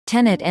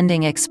Tenet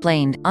ending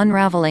explained,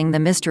 unraveling the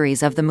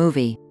mysteries of the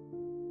movie.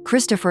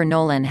 Christopher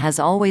Nolan has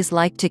always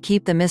liked to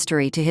keep the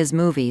mystery to his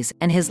movies,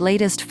 and his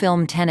latest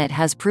film Tenet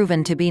has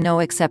proven to be no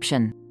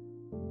exception.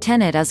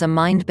 Tenet is a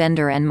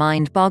mind-bender and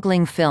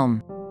mind-boggling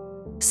film.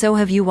 So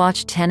have you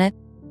watched Tenet?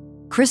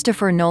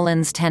 Christopher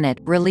Nolan's Tenet,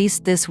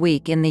 released this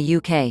week in the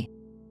UK.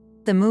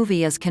 The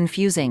movie is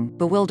confusing,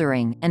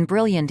 bewildering, and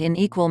brilliant in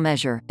equal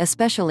measure,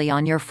 especially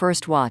on your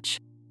first watch.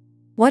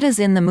 What is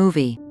in the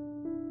movie?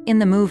 In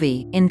the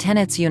movie, in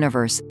Tenet's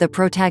universe, the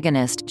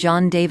protagonist,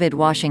 John David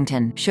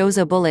Washington, shows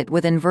a bullet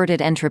with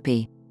inverted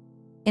entropy.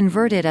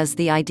 Inverted is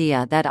the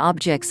idea that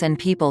objects and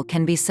people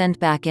can be sent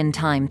back in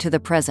time to the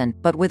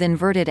present, but with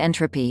inverted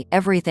entropy,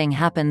 everything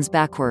happens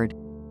backward.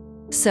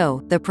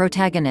 So, the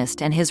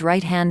protagonist and his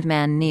right-hand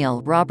man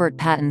Neil Robert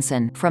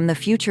Pattinson from the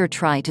future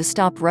try to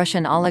stop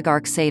Russian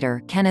oligarch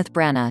Satyr Kenneth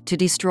Branagh to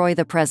destroy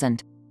the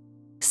present.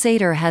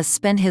 Satyr has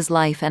spent his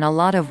life and a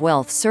lot of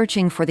wealth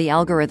searching for the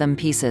algorithm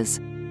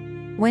pieces.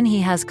 When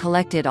he has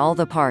collected all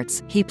the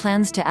parts, he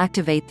plans to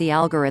activate the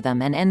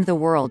algorithm and end the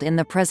world in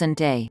the present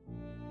day.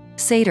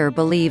 Satyr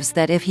believes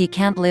that if he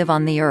can't live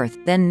on the Earth,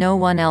 then no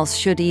one else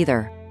should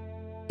either.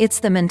 It's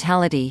the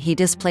mentality he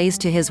displays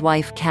to his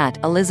wife Kat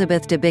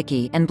Elizabeth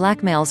Debicki and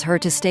blackmails her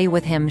to stay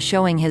with him,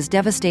 showing his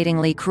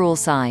devastatingly cruel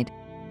side.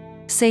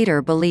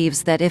 Satyr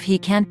believes that if he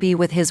can't be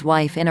with his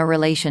wife in a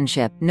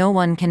relationship, no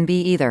one can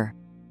be either.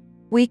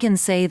 We can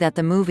say that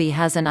the movie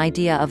has an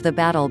idea of the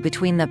battle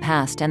between the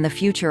past and the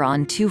future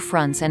on two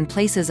fronts and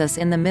places us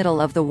in the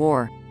middle of the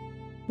war.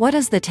 What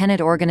is the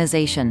Tenet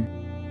organization?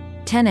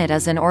 Tenet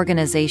is an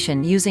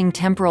organization using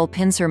temporal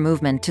pincer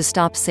movement to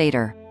stop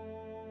Satyr.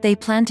 They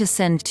plan to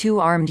send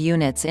two armed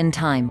units in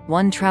time,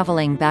 one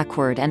traveling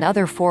backward and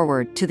other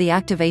forward, to the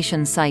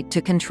activation site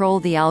to control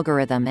the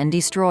algorithm and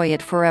destroy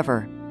it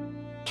forever.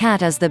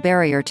 Kat is the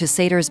barrier to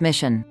Satyr's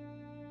mission.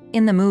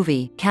 In the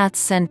movie, Kat's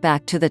sent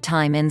back to the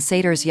time in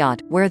Satyr's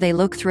yacht, where they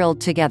look thrilled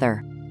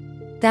together.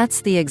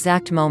 That's the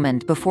exact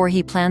moment before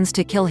he plans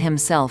to kill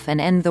himself and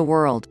end the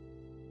world.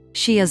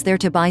 She is there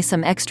to buy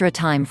some extra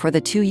time for the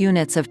two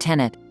units of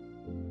Tenet.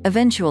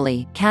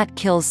 Eventually, Kat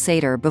kills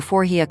Satyr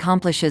before he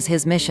accomplishes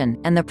his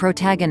mission, and the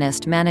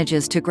protagonist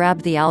manages to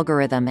grab the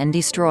algorithm and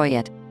destroy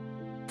it.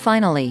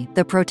 Finally,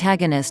 the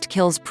protagonist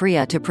kills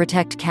Priya to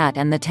protect Kat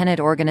and the Tenet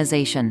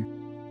organization.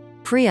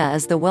 Priya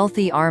is the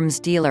wealthy arms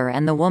dealer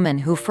and the woman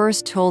who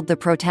first told the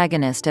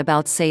protagonist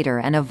about Satyr,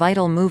 and a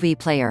vital movie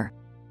player.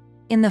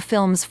 In the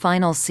film's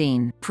final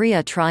scene,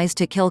 Priya tries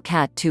to kill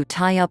Kat to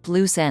tie up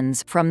loose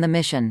ends from the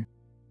mission.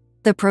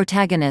 The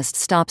protagonist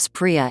stops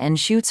Priya and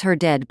shoots her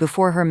dead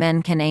before her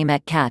men can aim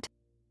at Kat.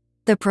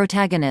 The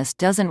protagonist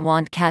doesn't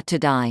want Kat to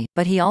die,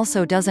 but he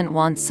also doesn't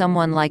want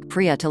someone like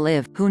Priya to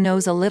live, who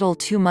knows a little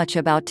too much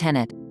about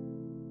Tenet.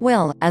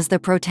 Well, as the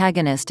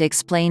protagonist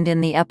explained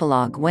in the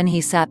epilogue, when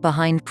he sat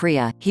behind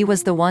Priya, he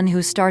was the one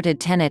who started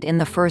Tenet in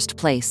the first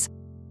place.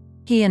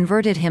 He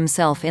inverted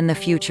himself in the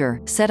future,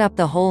 set up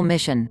the whole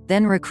mission,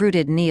 then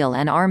recruited Neil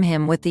and armed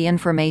him with the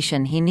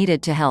information he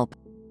needed to help.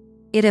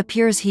 It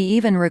appears he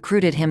even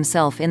recruited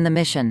himself in the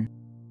mission.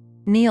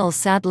 Neil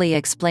sadly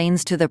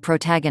explains to the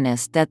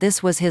protagonist that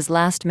this was his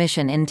last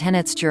mission in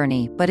Tenet's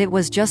journey, but it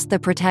was just the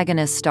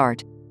protagonist's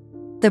start.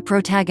 The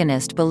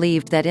protagonist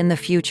believed that in the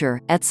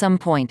future, at some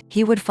point,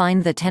 he would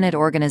find the Tenet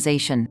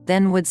organization,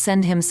 then would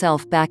send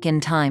himself back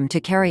in time to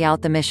carry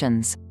out the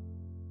missions.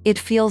 It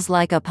feels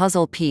like a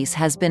puzzle piece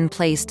has been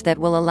placed that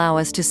will allow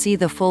us to see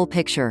the full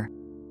picture.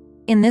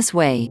 In this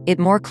way, it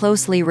more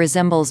closely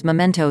resembles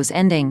Memento's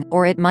ending,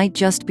 or it might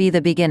just be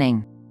the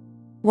beginning.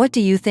 What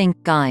do you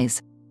think,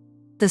 guys?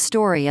 The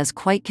story is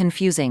quite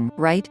confusing,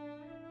 right?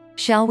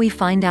 Shall we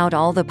find out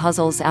all the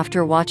puzzles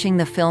after watching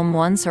the film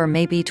once or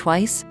maybe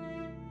twice?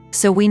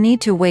 So we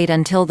need to wait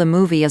until the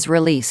movie is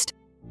released.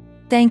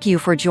 Thank you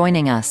for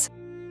joining us.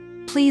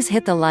 Please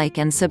hit the like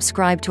and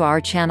subscribe to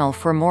our channel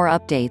for more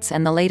updates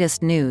and the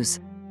latest news.